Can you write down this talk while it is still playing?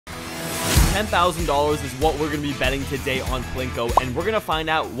$10,000 is what we're going to be betting today on Plinko, and we're going to find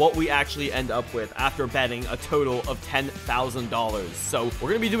out what we actually end up with after betting a total of $10,000. So we're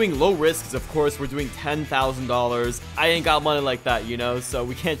going to be doing low risks. Of course, we're doing $10,000. I ain't got money like that, you know, so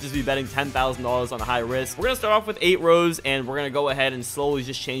we can't just be betting $10,000 on a high risk. We're going to start off with 8 rows, and we're going to go ahead and slowly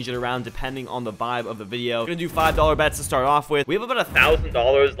just change it around depending on the vibe of the video. We're going to do $5 bets to start off with. We have about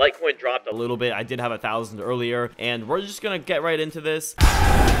 $1,000. Litecoin dropped a little bit. I did have 1,000 earlier, and we're just going to get right into this.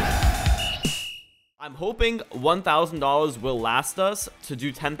 I'm hoping $1,000 will last us to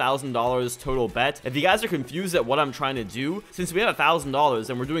do $10,000 total bet. If you guys are confused at what I'm trying to do, since we have $1,000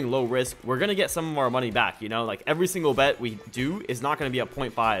 and we're doing low risk, we're going to get some of our money back, you know? Like, every single bet we do is not going to be a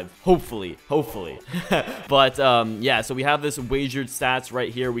 0.5. Hopefully. But, yeah, so we have this wagered stats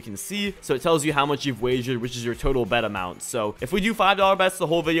right here we can see. So it tells you how much you've wagered, which is your total bet amount. So if we do $5 bets the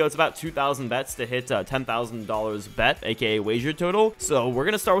whole video, it's about 2,000 bets to hit $10,000 bet, aka wagered total. So we're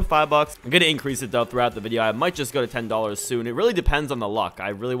going to start with $5. I'm going to increase it, though, throughout the video. I might just go to $10 soon. It really depends on the luck. I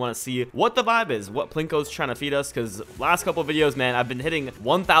really want to see what the vibe is, what Plinko's trying to feed us, because last couple of videos, man, I've been hitting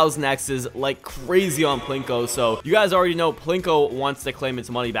 1,000 X's like crazy on Plinko. So you guys already know Plinko wants to claim its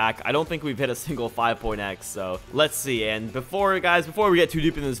money back. I don't think we've hit a single 5-point X, so let's see. And before we get too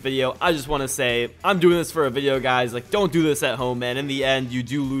deep in this video, I just want to say I'm doing this for a video, guys. Like, don't do this at home, man. In the end, you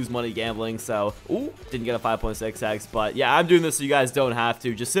do lose money gambling. So, ooh, didn't get a 5.6X, but yeah, I'm doing this so you guys don't have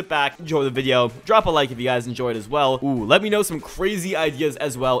to. Just sit back, enjoy the video, drop a like if you guys enjoyed as well. Ooh, let me know some crazy ideas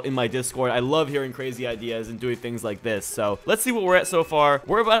as well in my Discord. I love hearing crazy ideas and doing things like this. So let's see what we're at so far.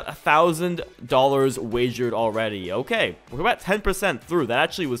 We're about $1,000 wagered already. Okay, we're about 10% through. That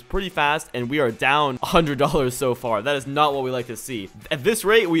actually was pretty fast, and we are down $100 so far. That is not what we like to see. At this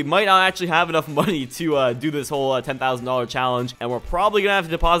rate, we might not actually have enough money to do this whole $10,000 challenge, and we're probably gonna have to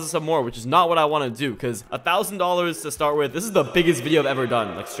deposit some more, which is not what I want to do, because $1,000 to start with. This is the biggest video I've ever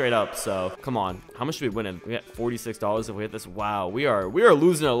done, like straight up. So come on, how much should we win in? We got $46 if we hit this. Wow, we are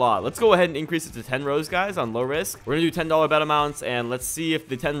losing a lot. Let's go ahead and increase it to 10 rows, guys, on low risk. We're gonna do $10 bet amounts, and let's see if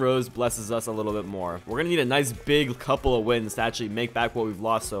the 10 rows blesses us a little bit more. We're gonna need a nice big couple of wins to actually make back what we've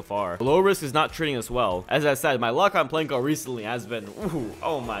lost so far. Low risk is not treating us well. As I said, my luck on Plinko recently has been, ooh,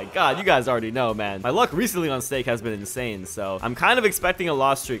 oh my god, you guys already know, man. My luck recently on stake has been insane, so I'm kind of expecting a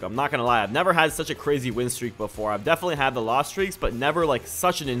loss streak. I'm not gonna lie, I've never had such a crazy win streak before. I've definitely had the loss streaks, but never like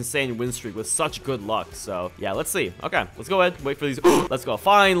such an insane win streak with such good luck. So yeah, let's see. Okay, let's go ahead, wait for these. Let's go.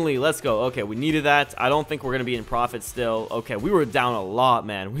 Finally, let's go. Okay, we needed that. I don't think we're gonna be in profit still. Okay, we were down a lot,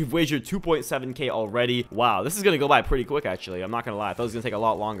 man. We've wagered 2.7K already. Wow, this is gonna go by pretty quick, actually. I'm not gonna lie, I thought it was gonna take a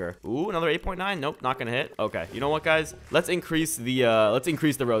lot longer. Ooh, another 8.9. Nope, not gonna hit. Okay, you know what, guys, let's increase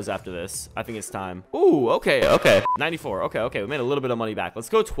the rows after this. I think it's time. Ooh, okay, 94. Okay, we made a little bit of money back. Let's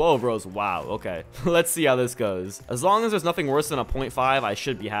go 12 rows. Wow, okay. Let's see how this goes. As long as there's nothing worse than a 0.5, I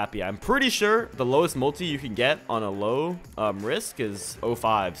should be happy. I'm pretty sure the lowest multi you can get on a low risk is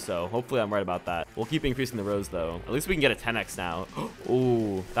 0.5, so hopefully I'm right about that. We'll keep increasing the rows, though. At least we can get a 10x now.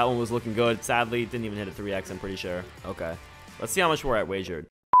 Ooh, that one was looking good. Sadly, didn't even hit a 3x, I'm pretty sure. Okay, let's see how much we're at wagered.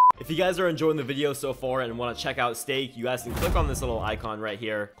 If you guys are enjoying the video so far and want to check out stake, you guys can click on this little icon right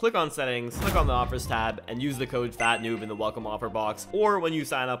here, click on settings, click on the offers tab, and use the code fatnoob in the welcome offer box. Or when you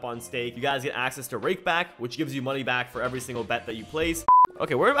sign up on stake, you guys get access to rakeback, which gives you money back for every single bet that you place.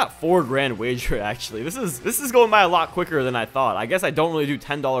 Okay, we're about 4 grand wager, actually. This is going by a lot quicker than I thought. I guess I don't really do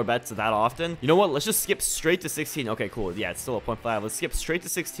 $10 bets that often. You know what? Let's just skip straight to 16. Okay, cool. Yeah, it's still a 0.5. Let's skip straight to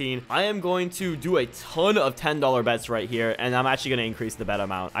 16. I am going to do a ton of $10 bets right here, and I'm actually going to increase the bet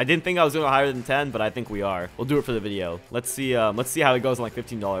amount. I didn't think I was going to go higher than 10, but I think we are. We'll do it for the video. Let's see how it goes on like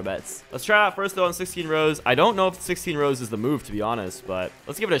 $15 bets. Let's try out first, though, on 16 rows. I don't know if 16 rows is the move, to be honest, but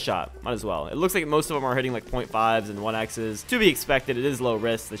let's give it a shot. Might as well. It looks like most of them are hitting like 0.5s and 1x's. To be expected, it is low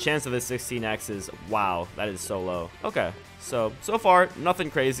risk. The chance of this 16x is, wow, that is so low. Okay, so far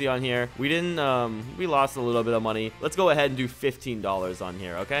nothing crazy on here. We lost a little bit of money. Let's go ahead and do $15 on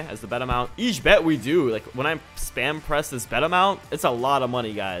here, okay, as the bet amount. Each bet we do, like when I spam press this bet amount, it's a lot of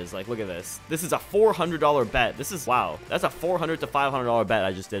money, guys. Like, look at this. This is a $400 bet. This is, wow, that's a $400 to $500 bet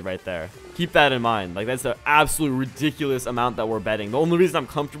I just did right there. Keep that in mind. Like, that's an absolute ridiculous amount that we're betting. The only reason I'm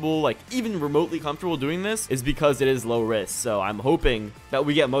comfortable, like even remotely comfortable doing this, is because it is low risk. So I'm hoping that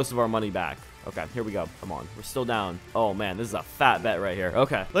we get most of our money back. Okay, here we go. Come on. We're still down. Oh, man. This is a fat bet right here.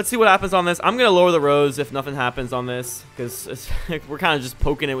 Okay, let's see what happens on this. I'm going to lower the rows if nothing happens on this, because we're kind of just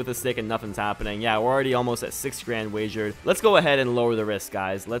poking it with a stick and nothing's happening. Yeah, we're already almost at 6 grand wagered. Let's go ahead and lower the risk,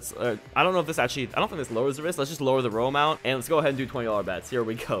 guys. Let's, I don't know if this actually, I don't think this lowers the risk. Let's just lower the row amount, and let's go ahead and do $20 bets. Here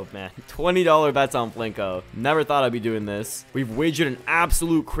we go, man. $20 bets on Plinko. Never thought I'd be doing this. We've wagered an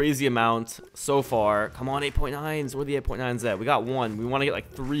absolute crazy amount so far. Come on, 8.9s. Where are the 8.9s at? We got 1. We want to get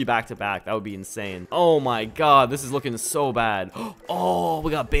like 3 back to back. That would be be insane. Oh my god, this is looking so bad. Oh,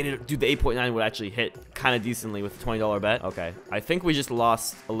 we got baited. Dude, the 8.9 would actually hit kind of decently with a $20 bet. Okay, I think we just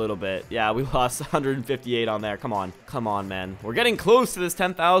lost a little bit. Yeah, we lost 158 on there. Come on. Come on, man. We're getting close to this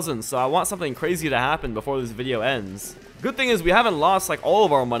 10,000, so I want something crazy to happen before this video ends. Good thing is we haven't lost like all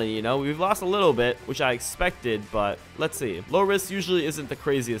of our money, you know. We've lost a little bit, which I expected, but let's see. Low risk usually isn't the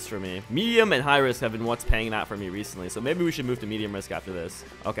craziest for me. Medium and high risk have been what's paying that for me recently, so maybe we should move to medium risk after this.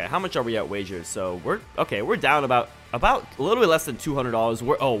 Okay, how much are we at wagers? So we're down about a little bit less than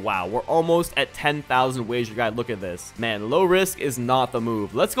 $200. Oh wow, we're almost at 10,000 wager guide. Look at this, man. Low risk is not the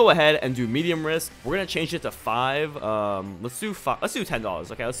move. Let's go ahead and do medium risk. We're gonna change it to 5. Let's do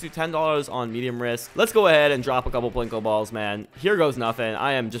 $10. Okay, let's do $10 on medium risk. Let's go ahead and drop a couple Plinko balls, man. Here goes nothing.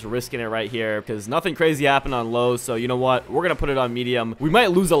 I am just risking it right here because nothing crazy happened on low. So you know what, we're gonna put it on medium. We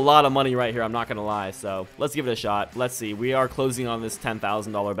might lose a lot of money right here, I'm not gonna lie, so let's give it a shot. Let's see, we are closing on this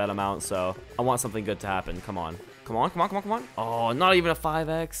 $10,000 bet amount, so I want something good to happen. Come on. Come on, come on, come on, come on. Oh, not even a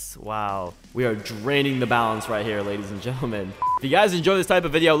 5x. Wow. We are draining the balance right here, ladies and gentlemen. If you guys enjoy this type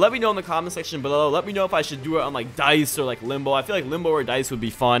of video, let me know in the comment section below. Let me know if I should do it on like dice or like limbo. I feel like limbo or dice would be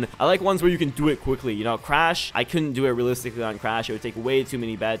fun. I like ones where you can do it quickly. You know, crash, I couldn't do it realistically on crash. It would take way too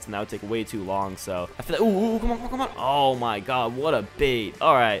many bets and that would take way too long. So I feel like, ooh, come on, come on, come on. Oh my god, what a bait.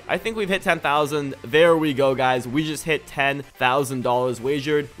 All right, I think we've hit 10,000. There we go, guys. We just hit $10,000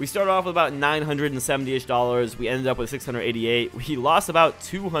 wagered. We started off with about $970-ish. We ended up with 688. We lost about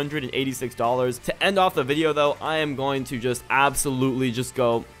 $286. To end off the video though, I am going to just absolutely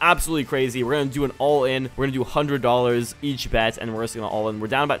go absolutely crazy. We're gonna do an all-in. We're gonna do $100 each bet and we're just gonna all in. We're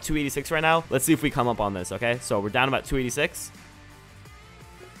down about 286 right now. Let's see if we come up on this. Okay, so we're down about 286.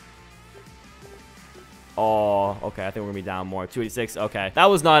 Oh, okay, I think we're gonna be down more. 286. Okay, that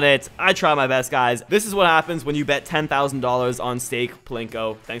was not it. I tried my best, guys. This is what happens when you bet $10,000 on stake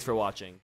Plinko. Thanks for watching.